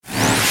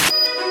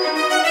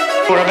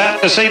We're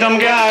about to see them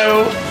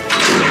go.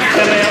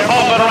 And they're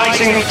off and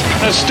racing.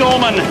 The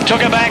Storman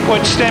took a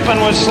backward step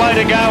and was slow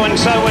to go, and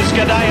so was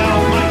Gadeo.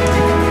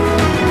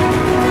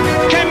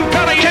 Kim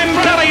Pelly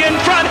in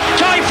front.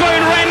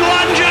 Typhoon Ren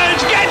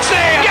lunges. Gets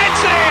there.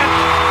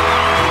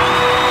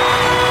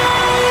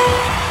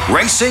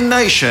 Racing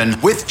Nation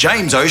with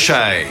James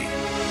O'Shea.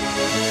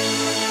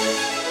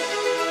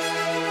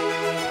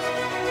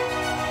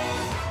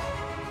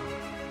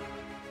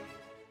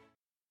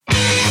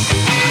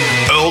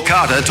 Earl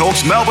Carter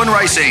talks Melbourne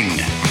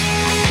racing.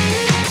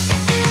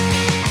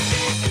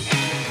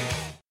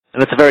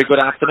 And it's a very good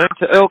afternoon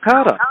to Earl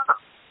Carter.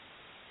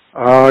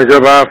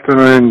 Good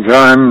afternoon,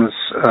 James.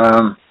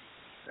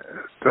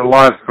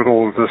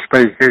 Delightful to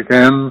speak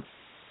again.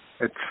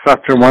 It's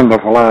such a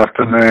wonderful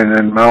afternoon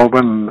in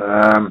Melbourne.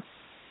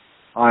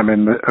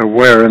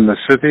 We're in the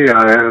city.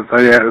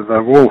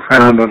 The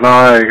Wolfhound and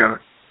I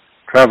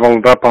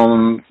travelled up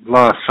on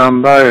last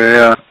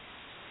Sunday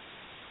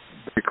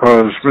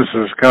because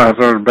Mrs.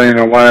 Carter had been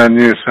away in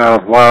New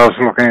South Wales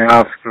looking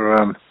after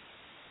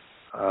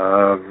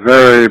a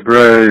very,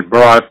 very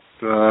bright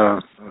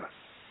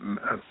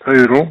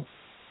poodle.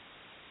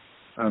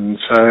 And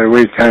so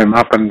we came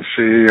up and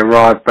she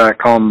arrived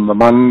back on the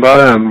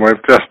Monday, and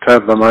we've just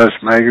had the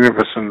most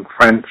magnificent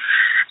French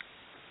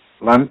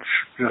lunch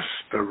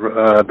just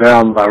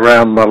around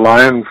the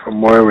lane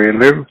from where we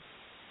live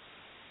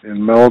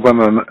in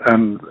Melbourne.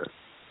 And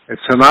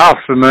it's an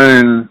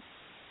afternoon,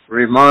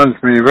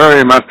 reminds me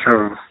very much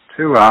of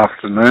two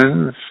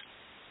afternoons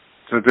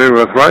to do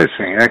with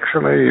racing.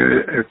 Actually,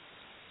 it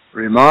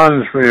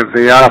reminds me of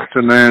the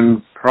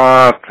afternoon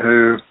prior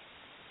to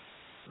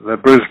the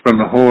Brisbane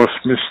horse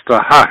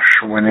Mr.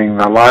 Hush winning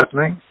the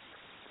Lightning,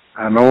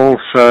 and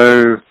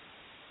also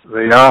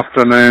the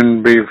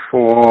afternoon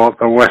before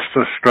the West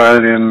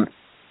Australian.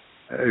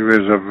 He was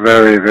a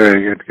very,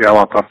 very good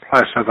galloper,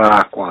 Placid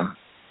Arc one.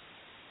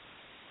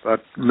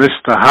 But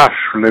Mr.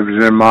 Hush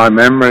lives in my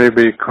memory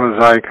because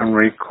I can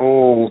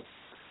recall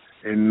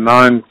in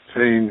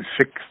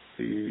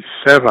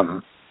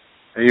 1967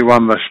 he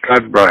won the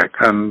Stradbroke,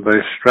 and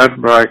the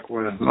Stradbroke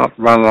was not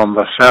run on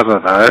the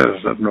Saturday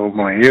as it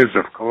normally is,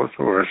 of course,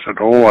 or as it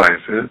always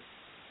is.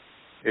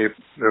 It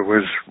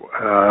was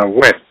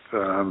wet,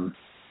 and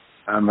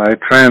they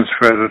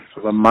transferred it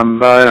to the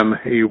Monday, and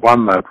he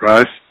won that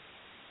race.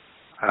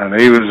 And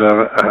he was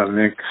an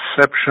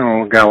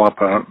exceptional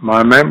galloper.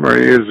 My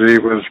memory is he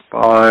was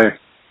by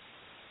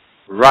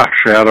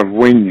Rush out of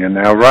Winya.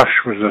 Now,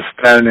 Rush was a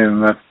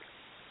stallion that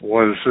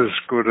was as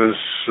good as,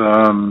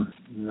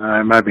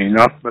 no, maybe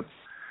not, but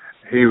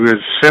he was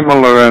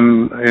similar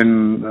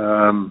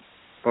in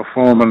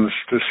performance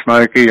to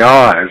Smoky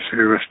Eyes,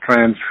 who was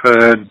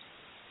transferred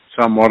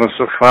somewhat as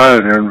a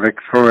failure in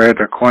Victoria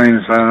to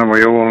Queensland, and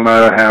we all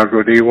know how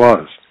good he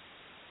was.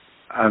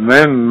 And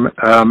then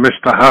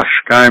Mr.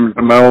 Hush came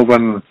to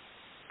Melbourne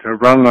to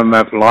run in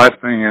that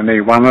Lightning, and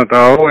he won it.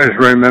 I always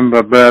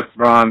remember Bert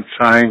Bryant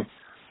saying,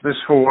 this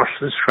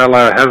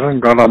fellow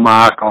hasn't got a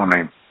mark on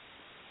him.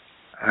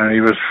 And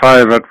he was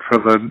favourite for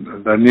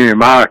the new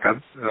market,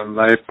 and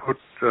they put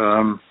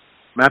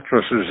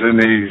mattresses in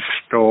his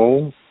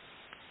stall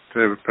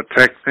to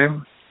protect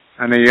him,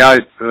 and he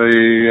ate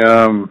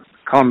the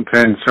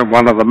contents of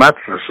one of the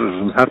mattresses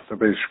and had to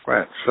be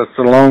scratched. That's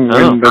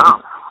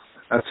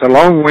a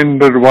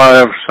long-winded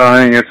way of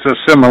saying it's a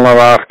similar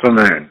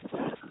afternoon.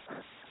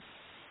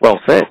 Well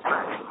said.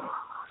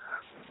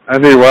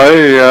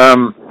 Anyway,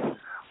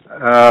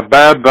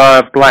 bad day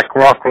at Black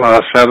Rock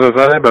last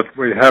Saturday, but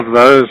we have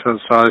those, as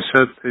I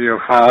said to your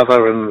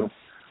father and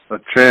the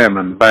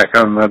chairman back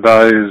in the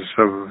days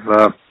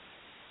of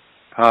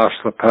Past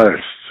the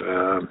Post,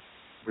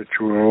 which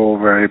we're all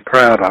very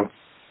proud of.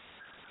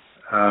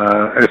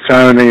 It's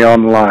only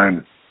on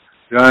loan.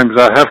 James,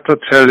 I have to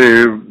tell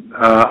you,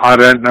 I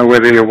don't know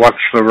whether you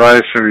watched the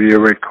race or you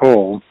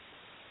recall,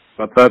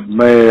 but that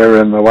mare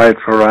in the Wait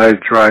for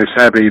Age race,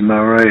 Abby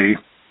Marie,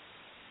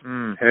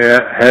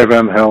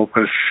 heaven help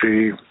us,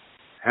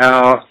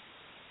 how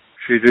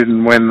she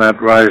didn't win that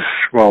race.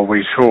 Well,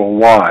 we saw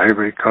why,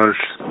 because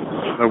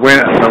the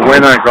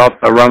winner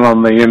got the run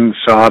on the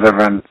inside of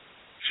her, and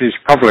she's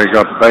probably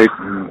got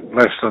beaten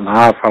less than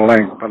half a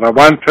length. But I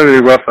won't tell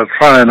you what the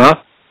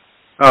trainer,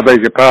 I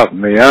beg your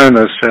pardon, the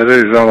owner said,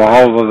 who's on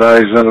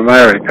holidays in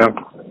America,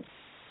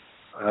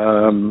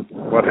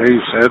 what he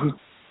said.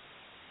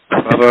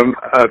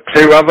 But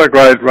two other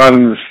great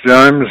runs,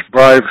 James,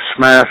 Brave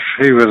Smash,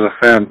 he was a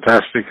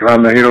fantastic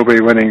runner, he'll be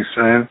winning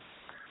soon.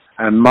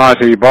 And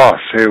Mighty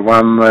Boss, who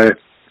won the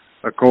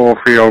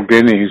Caulfield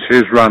Guineas,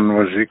 his run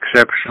was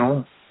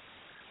exceptional.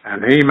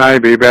 And he may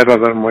be better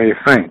than we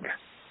think.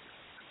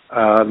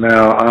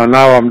 Now, I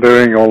know I'm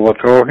doing all the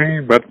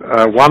talking, but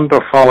one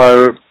to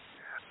follow,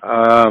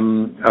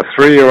 a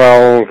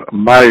 3-year-old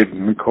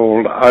maiden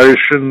called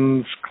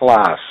Ocean's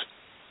Class.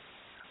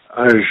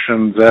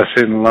 Oceans as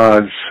in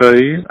large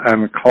sea,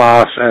 and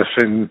class as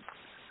in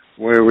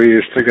where we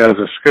used to go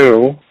to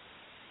school.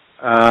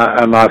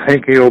 And I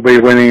think he'll be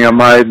winning a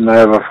maiden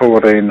over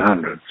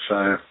 1400.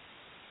 So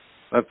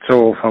that's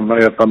all from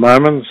me at the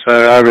moment.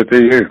 So over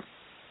to you.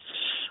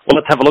 Well,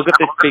 let's have a look at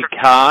this big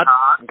card.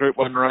 Group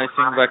 1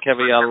 racing,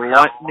 Vocavia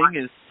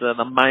Lightning is the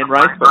main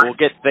race, but we'll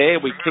get there.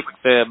 We kick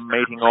the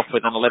meeting off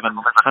with an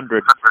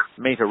 1100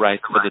 metre race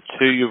for the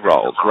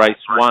 2-year-olds.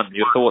 Race 1,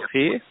 your thoughts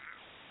here?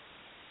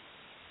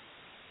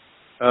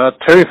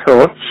 Two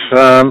thoughts.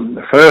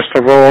 First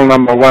of all,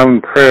 number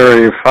 1,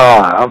 Prairie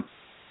Fire.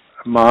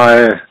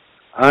 My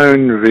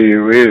own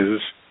view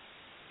is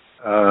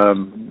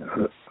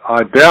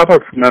I doubt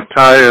if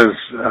Matea's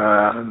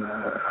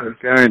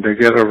going to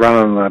get a run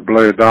on the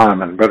Blue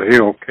Diamond, but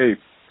he'll keep.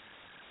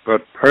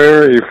 But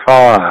Prairie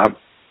Fire,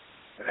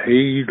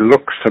 he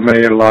looks to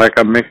me like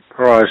a Mick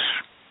Price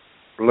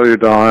Blue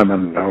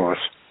Diamond horse.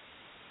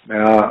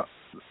 Now,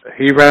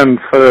 he ran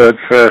third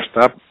first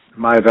up,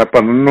 made up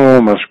an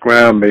enormous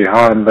ground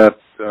behind that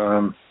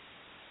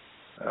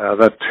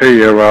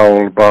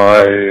 2-year-old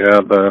by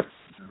the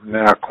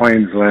now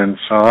Queensland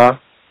sire,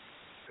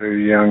 who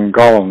young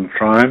Gollan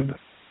trained.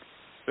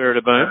 Spirit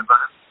of Boom?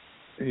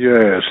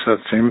 Yes,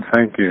 that's him,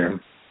 thank you.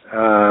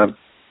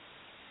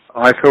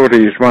 I thought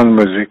his one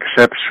was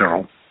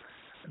exceptional.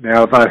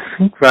 Now, I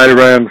think they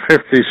ran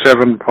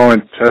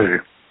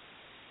 57.2,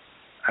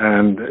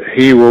 and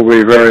he will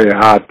be very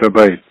hard to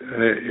beat.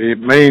 It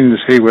means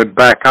he would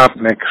back up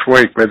next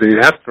week, but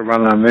he'd have to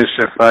run on this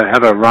if they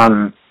had a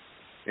run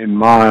in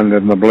mind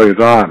in the Blue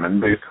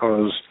Diamond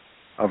because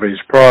of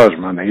his prize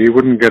money. He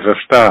wouldn't get a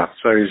start,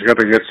 so he's got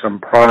to get some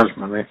prize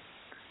money.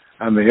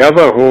 And the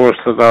other horse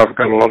that I've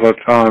got a lot of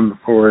time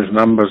for is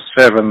number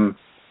 7,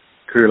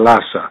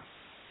 Kulasa,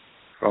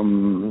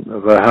 from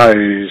the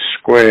Hayes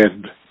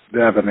Squared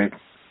Davenant.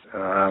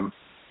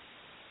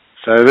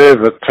 So they're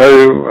the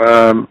two.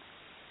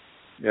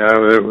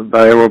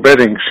 They were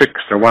betting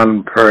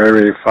 6-1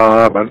 Prairie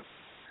Fire, but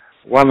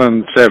 1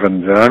 and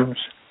 7, James.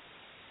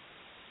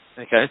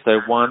 Okay, so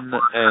 1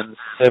 and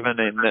 7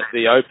 in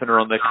the opener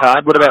on the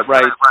card. What about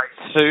race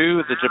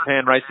 2, the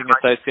Japan Racing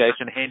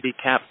Association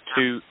Handicap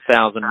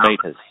 2,000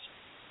 metres?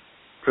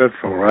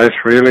 Dreadful race,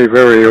 really,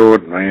 very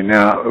ordinary.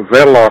 Now,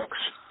 Velox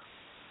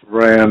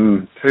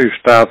ran 2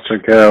 starts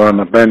ago on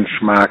the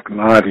benchmark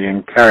 90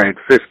 and carried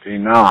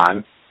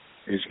 59.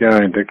 He's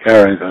going to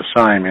carry the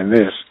same in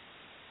this.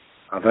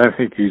 I don't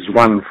think he's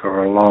won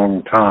for a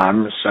long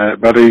time,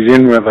 but he's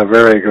in with a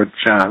very good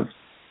chance.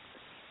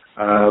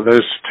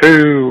 There's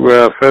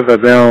 2 further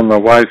down the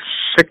weight,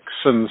 6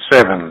 and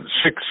 7.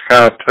 6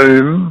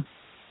 Khartoum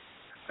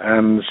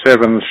and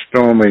 7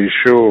 Stormy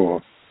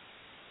Shore.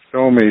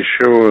 Stormy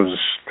Shore's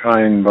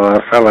trained by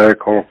a fellow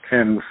called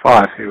Ken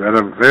Fife, who had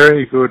a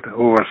very good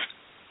horse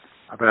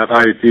about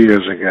 8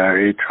 years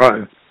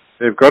ago.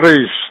 They've got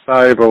his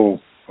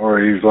stable or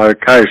his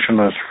location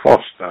as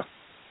Foster.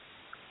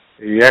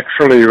 He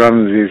actually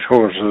runs his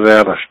horses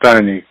out of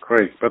Stony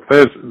Creek, but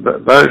those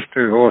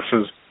 2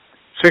 horses,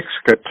 6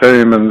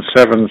 Khartoum and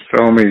 7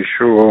 Stormy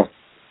Shore,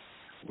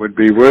 would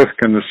be worth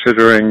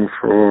considering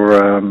for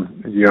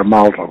your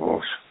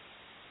multiples.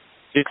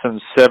 6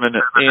 and 7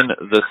 in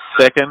the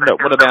second.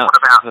 What about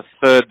the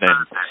third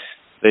then?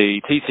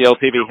 The TCL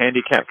PB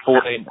Handicap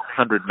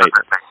 1,400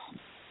 metres.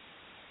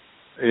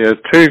 Yeah,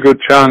 2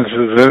 good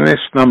chances in this.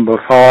 Number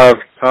 5,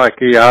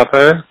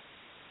 Taikiato.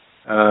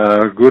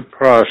 Good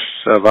price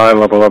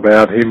available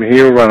about him.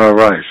 He'll run a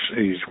race.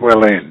 He's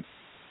well in.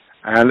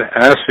 And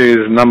as is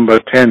number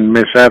 10,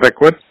 Miss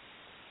Adequate.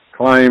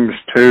 Claims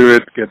 2,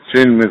 it gets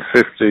in with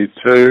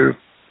 52.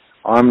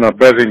 I'm not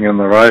betting in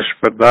the race,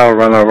 but they'll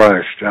run a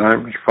race,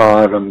 James,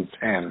 5 and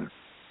 10.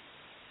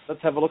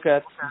 Let's have a look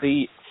at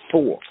the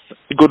 4th.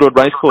 Goodwood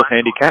Racecourse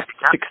Handicap,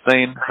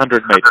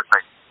 1,600 metres.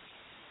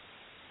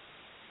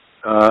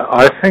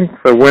 I think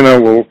the winner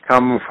will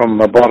come from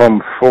the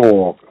bottom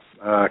 4.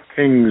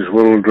 Kings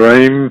Will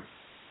Dream.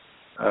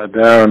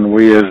 Darren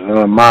Weir's done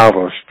a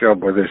marvellous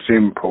job with this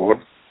import.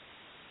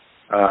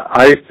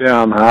 8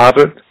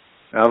 Downhearted.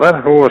 Now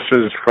that horse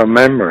is from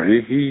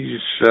memory.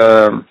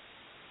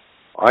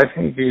 I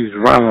think he's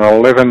run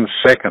 11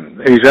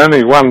 seconds. He's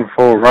only won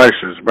 4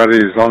 races, but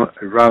he's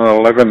run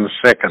 11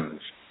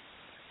 seconds,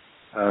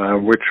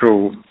 and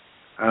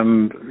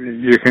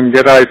you can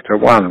get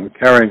 8-1,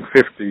 carrying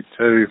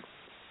 52.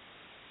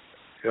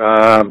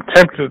 I'm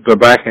tempted to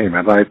back him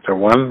at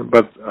 8-1,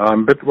 but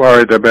I'm a bit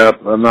worried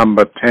about the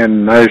number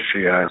 10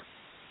 Nocio.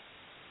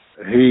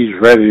 He's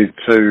ready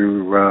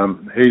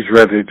to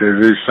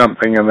do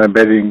something, and they're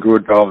betting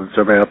good odds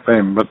about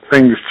them. But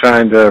things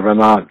change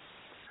overnight.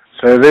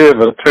 So they're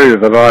the 2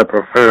 that I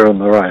prefer in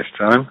the race,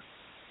 James.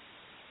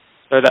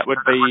 So that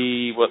would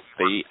be,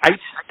 the 8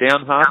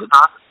 Downhearted?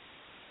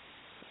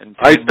 And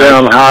 8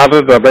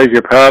 Downhearted, I beg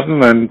your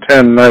pardon, and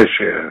 10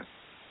 Nocio.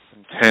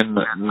 10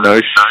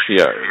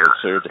 Nocio,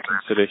 also to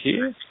consider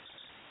here.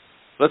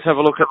 Let's have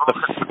a look at the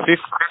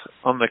 5th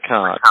on the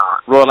card.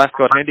 Royal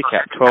Ascot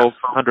Handicap,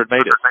 1,200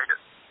 metres.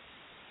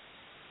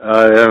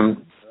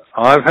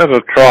 I've had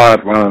a try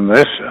at one on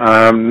this.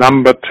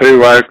 Number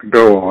 2 Oak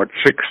Door,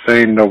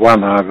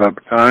 16-1 I've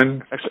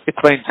obtained. Actually,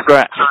 it's been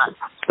scratched,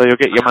 so you'll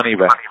get your money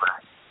back.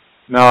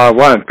 No, I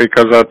won't,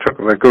 because I took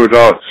the good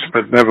odds,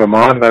 but never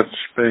mind, that's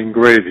being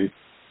greedy.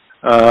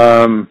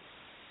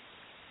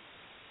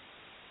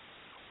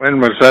 When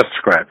was that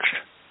scratched?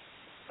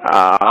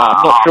 I'm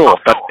not sure,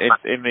 but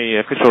in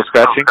the official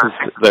scratching,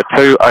 the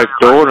 2 Oak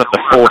Door and the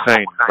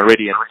 14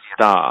 Meridian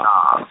Star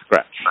are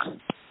scratched.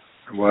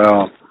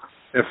 Well,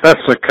 if that's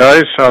the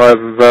case,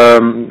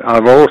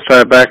 I've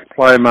also backed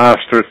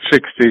Playmaster at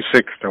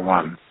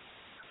 66-1.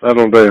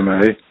 That'll do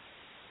me.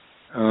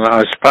 And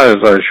I suppose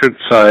I should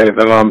say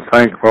that I'm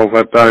thankful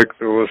that Oak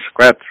Door was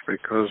scratched,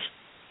 because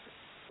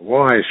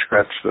why he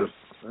scratched it?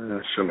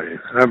 Silly.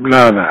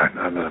 No.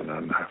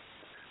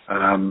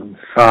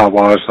 Far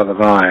wiser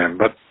than I am.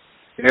 But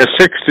yeah,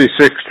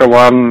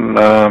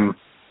 66-1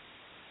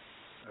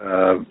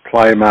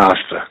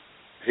 Playmaster.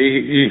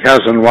 He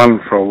hasn't won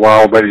for a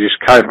while, but he's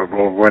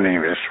capable of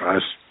winning this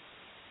race.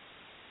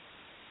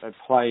 So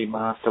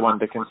Playmaster, one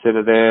to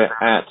consider there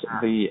at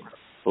the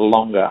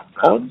longer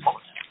odds.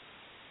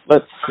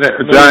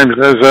 James,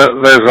 there's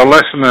a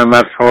lesson in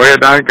that for you.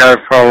 Don't go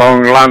for a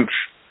long lunch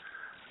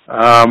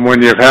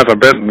when you've had a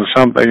bit and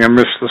something and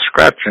miss the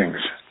scratchings.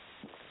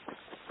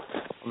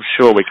 I'm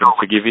sure we can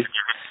forgive you.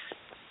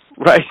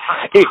 Race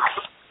 6.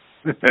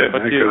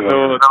 What do you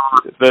thought?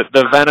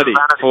 The Vanity,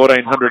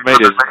 1400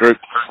 metres, Group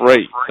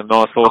 3. Some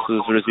nice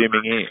horses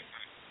resuming here.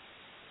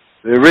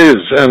 There is,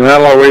 and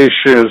Eloise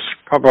is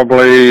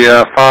probably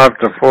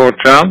 5-4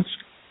 chance.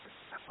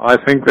 I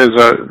think there's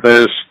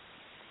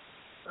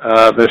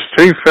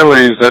 2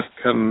 fillies that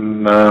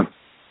can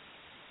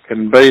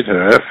beat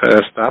her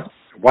first up.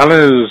 One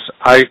is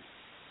 8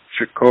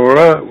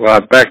 Shakura, I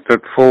backed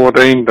at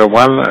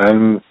 14-1,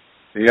 and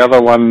the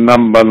other one,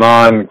 number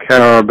 9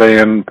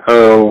 Caribbean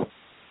Pearl,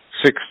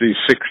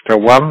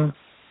 66-1,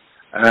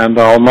 and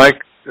I'll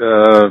make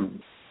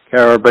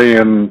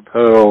Caribbean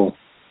Pearl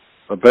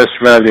the best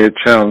value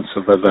chance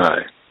of the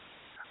day.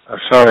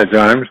 Sorry,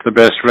 James, the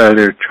best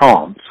value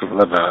chance of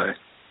the day.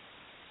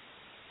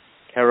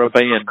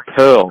 Caribbean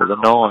Pearl, the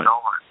 9.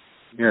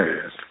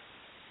 Yes.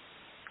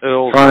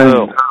 Earl.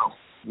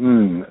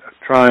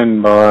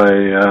 Trained by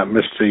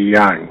Mr.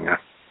 Young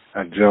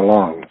at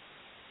Geelong.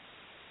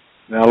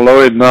 Now,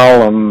 Luke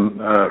Nolan,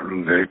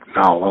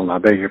 I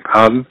beg your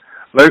pardon.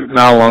 Luke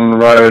Nolan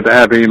rode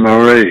Abbey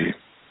Marie,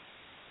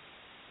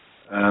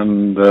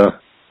 and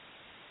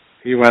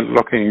he went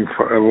looking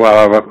for,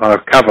 well,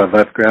 I've covered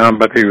that ground,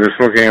 but he was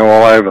looking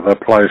all over the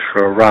place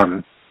for a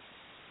run,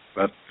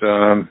 but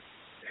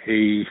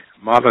he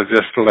might have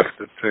just left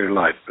it too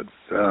late, but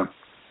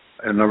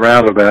in a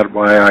roundabout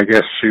way, I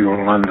guess you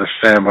will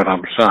understand what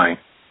I'm saying.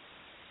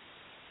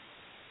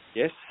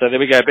 Yes, so there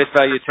we go. Best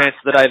value chance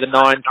of the day, the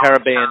 9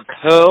 Caribbean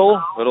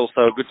Pearl, but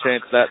also a good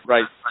chance of that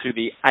race to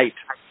the 8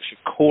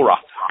 Shakura.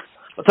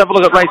 Let's have a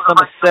look at race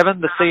number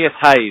 7, the C.S.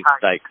 Hayes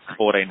Stakes,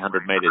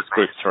 1400 metres,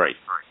 Group 3.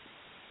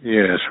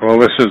 Yes, well,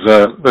 this is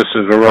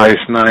a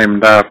race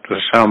named after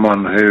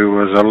someone who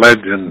was a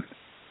legend,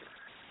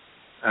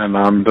 and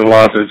I'm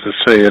delighted to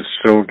see it's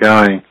still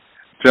going.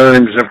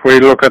 James, if we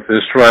look at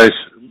this race,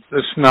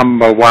 this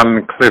number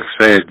 1 Cliff's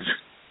Edge,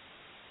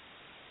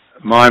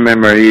 my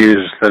memory is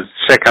that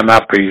second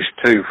up he's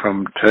 2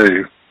 from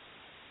 2.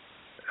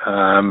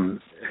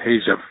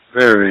 He's a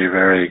very,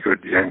 very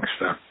good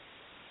youngster.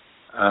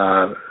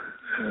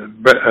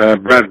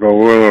 Bradwell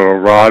will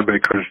ride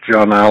because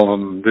John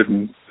Allen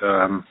didn't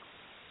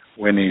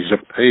win his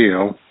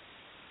appeal.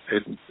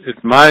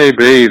 It may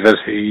be that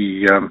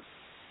he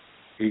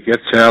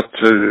gets out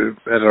to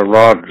better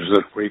rods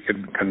that we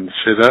can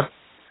consider.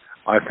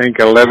 I think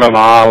 11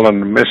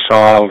 Island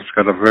Missile's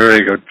got a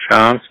very good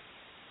chance.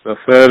 The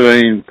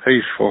 13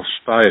 Peaceful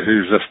State,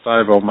 who's a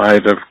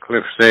stablemate of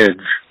Cliff's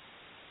Edge,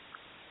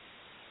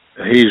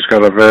 he's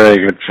got a very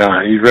good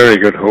chance. He's a very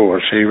good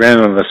horse. He ran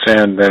in the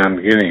Sandown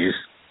Guineas.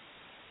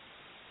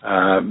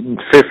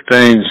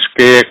 15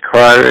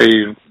 Scarecrow,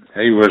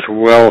 he was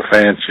well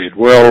fancied,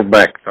 well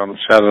backed on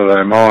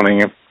Saturday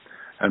morning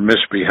and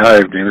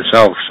misbehaved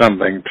himself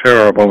something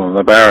terrible in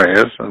the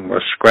barriers and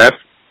was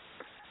scrapped.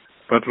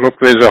 But look,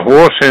 there's a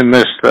horse in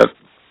this that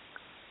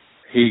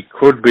he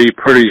could be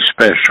pretty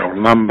special,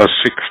 number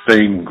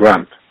 16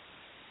 Grunt.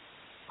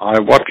 I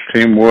watched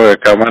him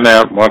work. I went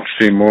out and watched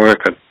him work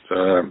at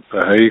the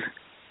Heath,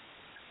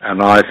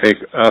 and I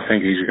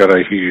think he's got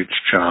a huge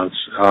chance.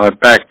 I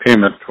backed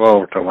him at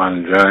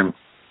 12-1, James.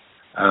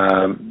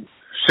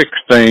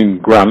 16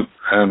 Grunt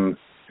and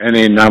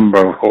any number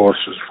of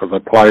horses for the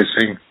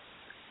placing.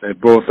 They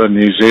brought the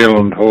New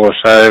Zealand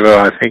horse over.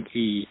 I think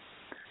he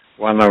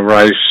won a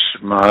race.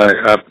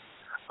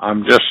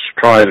 I'm just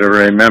trying to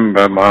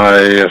remember my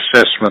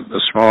assessment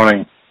this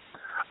morning.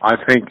 I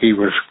think he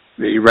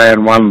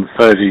ran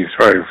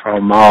 1:33 for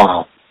a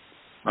mile.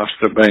 Must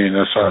have been,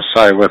 as I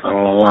say, with an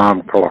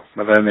alarm clock.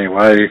 But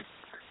anyway,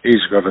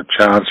 he's got a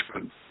chance.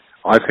 But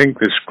I think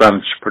this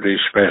Grunt's pretty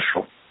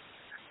special.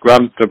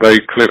 Grunt to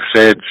beat Cliff's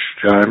Edge,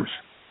 James.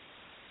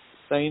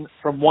 Seen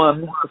from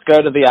 1. Let's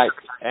go to the 8.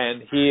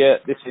 And here,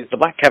 this is the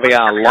Black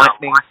Caviar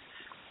Lightning.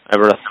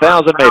 Over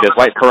 1,000 metres,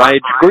 weight per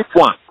age, Group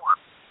 1.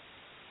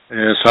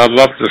 Yes, I'd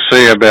love to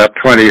see about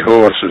 20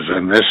 horses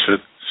in this.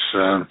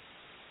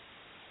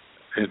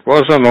 it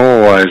wasn't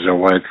always a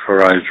weight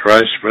for age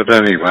race, but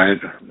anyway,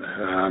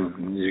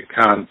 you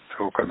can't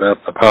talk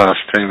about the past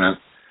team.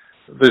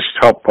 This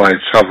top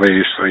weight's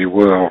obviously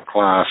world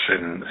class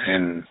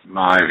in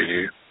my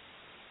view.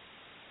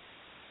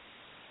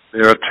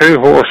 There are two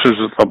horses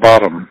at the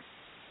bottom.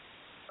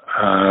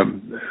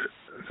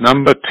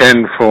 Number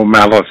 10,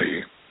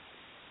 Formality.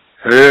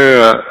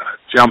 Her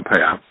jump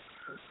out,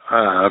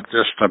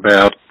 just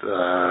about,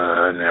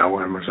 now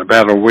it was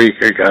about a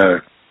week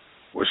ago,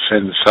 was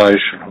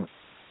sensational.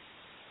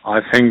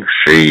 I think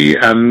she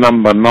and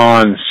number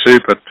 9,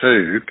 Super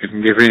 2,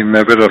 can give him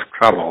a bit of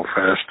trouble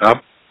first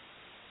up.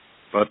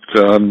 But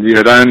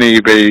you'd only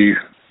be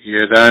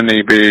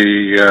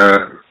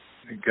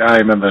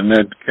game of the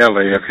Ned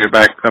Kelly if you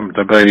back them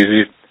to beat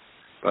it.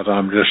 But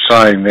I'm just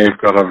saying they've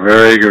got a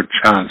very good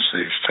chance,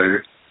 these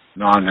two,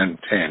 9 and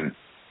 10.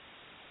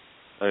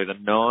 So the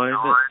 9,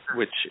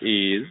 which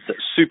is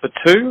Super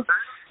 2,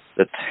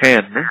 the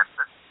 10,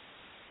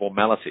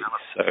 Formality.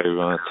 So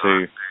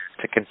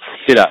to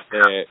consider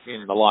there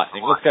in the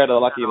Lightning. Let's go to the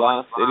lucky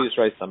last. It is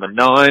race number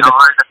 9,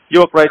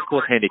 York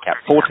Racecourse Handicap,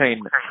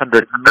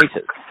 1,400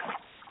 metres.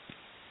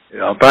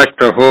 Yeah, I backed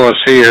the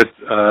horse here at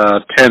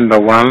 10 to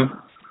 1.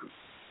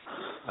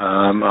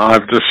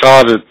 I've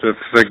decided to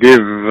forgive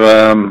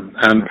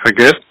and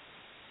forget.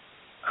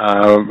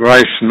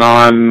 Race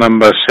 9,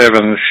 number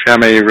 7,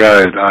 Chamois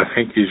Road. I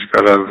think he's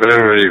got a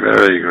very,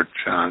 very good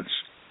chance.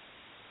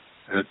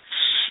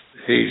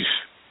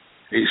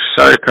 He's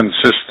so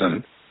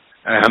consistent.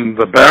 And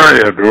the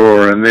barrier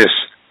drawer in this,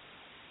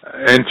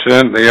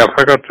 incidentally, I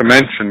forgot to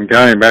mention,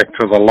 going back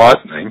to the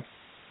Lightning,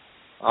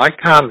 I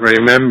can't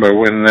remember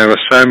when there were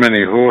so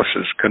many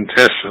horses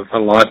contested the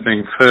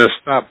Lightning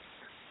first up.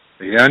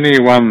 The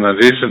only one that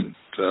isn't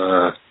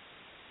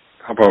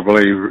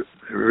probably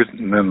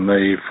written in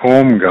the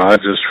form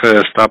guide as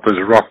first up is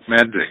Rock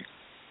Magic.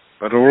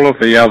 But all of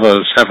the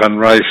others haven't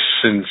raced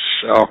since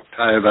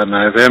October,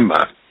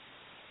 November.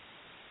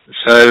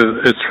 So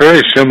it's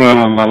very similar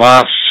on the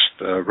last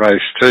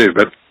race too,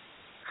 but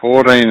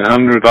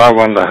 1,400, I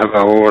want to have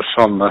a horse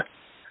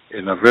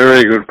in a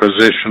very good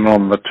position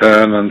on the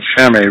turn, and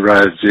Chamois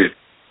Road's it.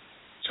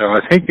 So I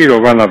think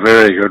he'll run a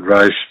very good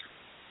race,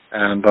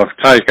 and I've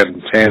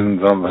taken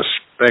 10s on the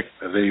spec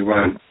that he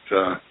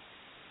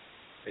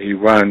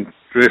won't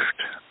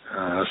drift.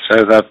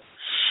 So that's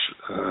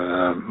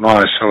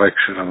my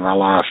selection in the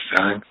last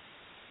game.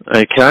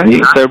 Okay,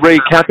 so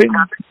recapping,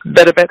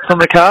 better bets on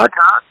the card?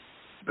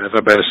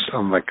 Better bets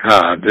on the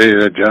card.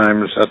 Either,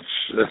 James,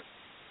 that's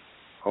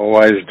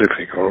always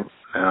difficult.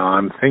 Now,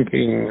 I'm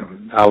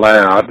thinking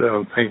aloud.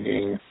 I'm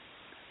thinking,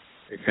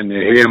 can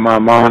you hear my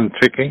mind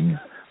ticking?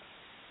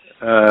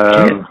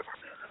 Now,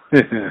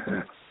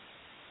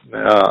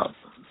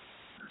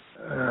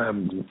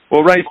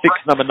 well, race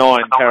 6, number 9,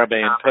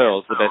 Caribbean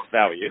Pearl's the best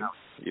value,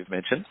 you've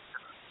mentioned.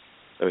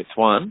 So it's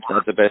one,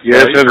 that's the best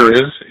yes, value.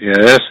 Yes, it is,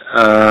 yes.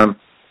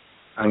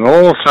 And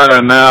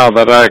also now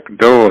that Oak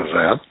Door's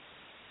out,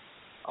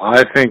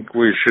 I think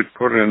we should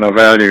put in a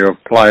value of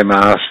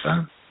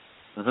Playmaster.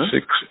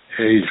 6,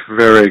 he's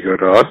very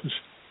good odds.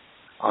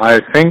 I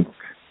think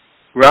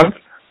Grunt,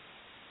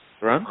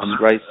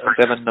 race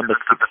 7, number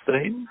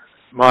 16.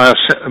 My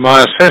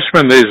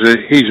assessment is that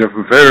he's a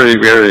very,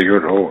 very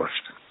good horse,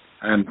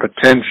 and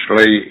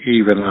potentially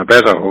even a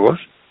better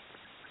horse.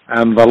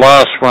 And the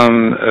last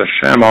one,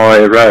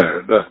 Chamois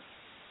Road.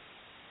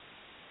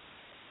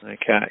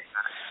 Okay.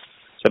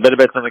 So better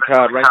bets on the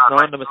card. Race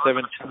 9, number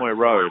 7, Chamois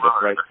Road.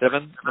 Race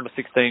 7, number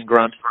 16,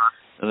 Grunt.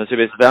 And the two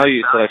best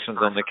value selections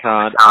on the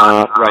card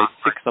are race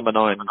 6, number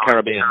 9,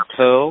 Caribbean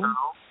Pearl.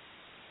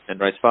 And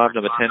race 5,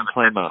 number 10,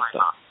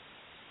 Playmaster.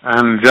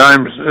 And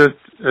James,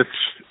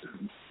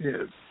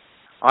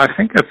 I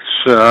think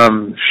it's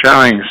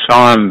showing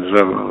signs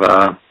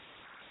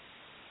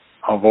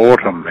of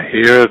autumn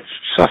here. It's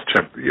such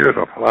a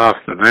beautiful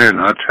afternoon,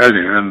 I tell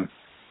you, and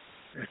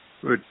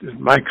it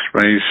makes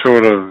me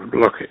sort of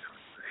look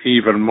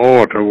even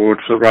more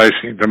towards the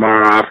racing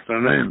tomorrow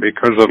afternoon,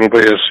 because it'll be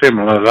a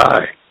similar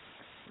day.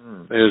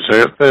 There's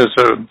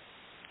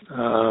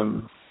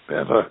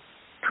about a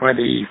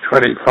 20,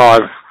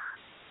 25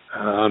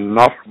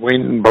 knot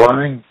wind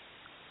blowing,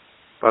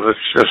 but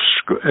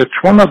it's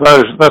one of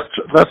those,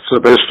 that's the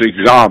best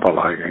example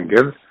I can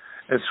give.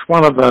 It's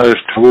one of those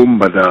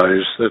Toowoomba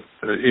days that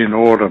in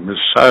autumn is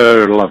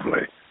so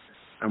lovely,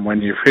 and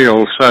when you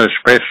feel so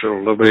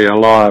special to be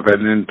alive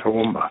and in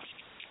Toowoomba.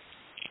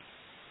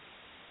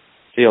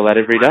 Feel that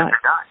every day.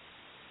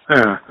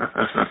 Yeah.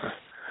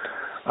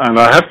 And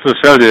I have to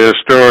tell you a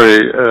story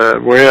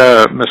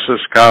where Mrs.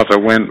 Carter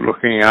went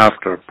looking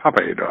after a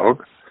puppy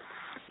dog.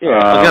 Yeah,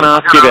 I was going to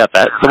ask you about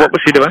that. So what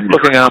was she doing?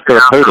 Looking after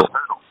a poodle?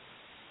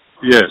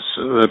 Yes,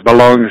 it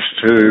belongs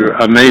to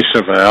a niece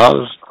of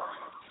ours,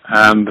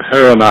 and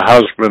her and her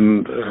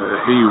husband,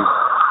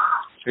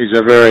 he's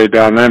a very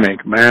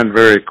dynamic man,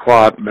 very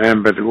quiet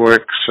man, but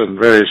works and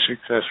very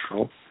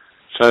successful.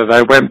 So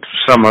they went to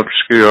some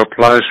obscure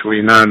place,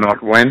 we know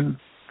not when,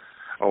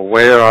 or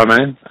where, I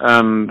mean,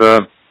 and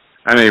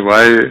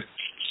anyway,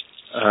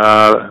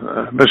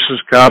 Mrs.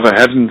 Carter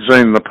hadn't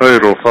seen the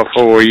poodle for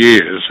 4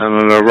 years,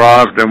 and it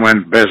arrived and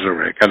went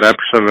berserk and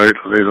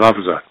absolutely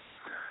loves it.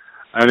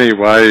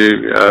 Anyway,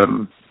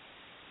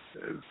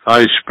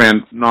 they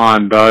spent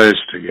 9 days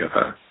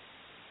together,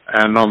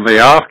 and on the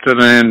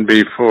afternoon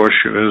before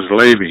she was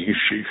leaving,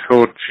 she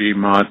thought she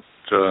might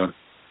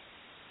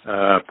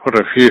put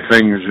a few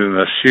things in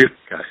a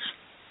suitcase.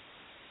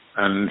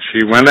 And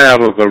she went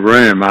out of the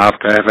room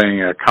after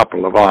having a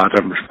couple of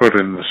items put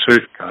in the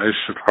suitcase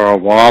for a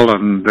while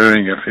and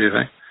doing a few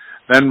things,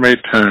 then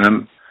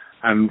returned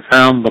and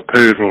found the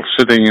poodle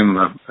sitting in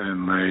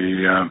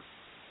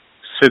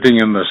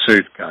the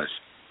suitcase.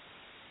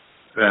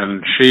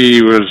 And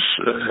he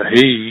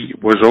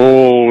was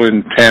all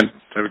intent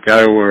to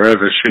go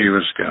wherever she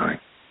was going.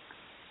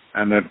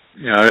 And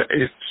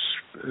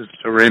it's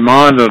a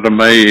reminder to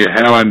me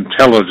how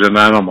intelligent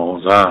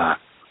animals are.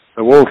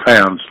 The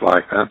wolfhound's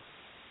like that,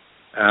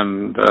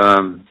 and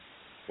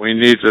we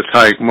need to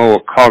take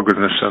more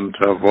cognizance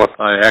of what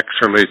they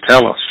actually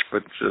tell us.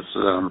 Which is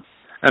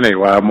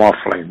anyway, I'm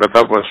waffling, but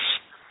that was,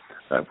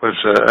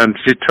 and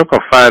she took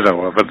a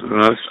photo of it,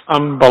 and it's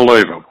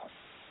unbelievable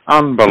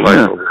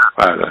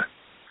photo.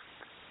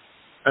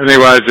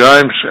 Anyway,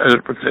 James,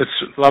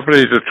 it's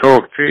lovely to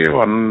talk to you,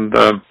 and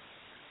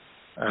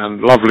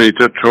lovely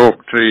to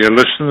talk to your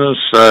listeners.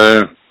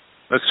 So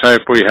let's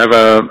hope we have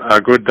a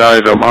good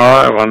day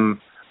tomorrow and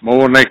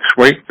more next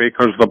week,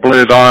 because the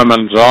Blue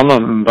Diamond's on,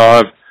 and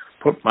I've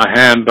put my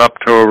hand up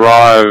to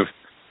arrive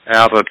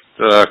out at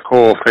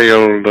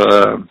Caulfield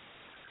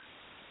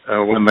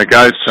when the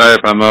gates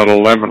open at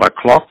 11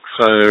 o'clock,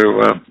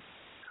 so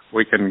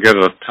we can get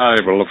a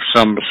table of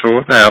some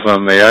sort out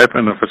in the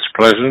open if it's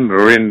pleasant,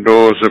 or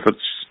indoors if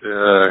it's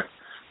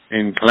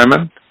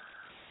inclement.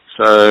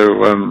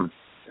 So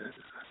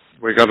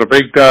we got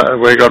big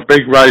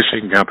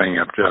racing coming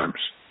up, James.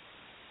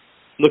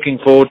 Looking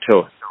forward to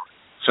it.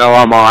 So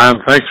am I,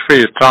 and thanks for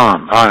your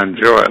time. I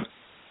enjoy it.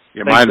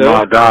 You made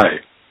my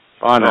day.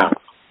 Bye now.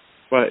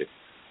 Bye.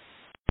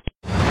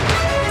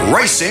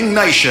 Racing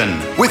Nation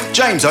with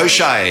James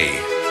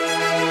O'Shea.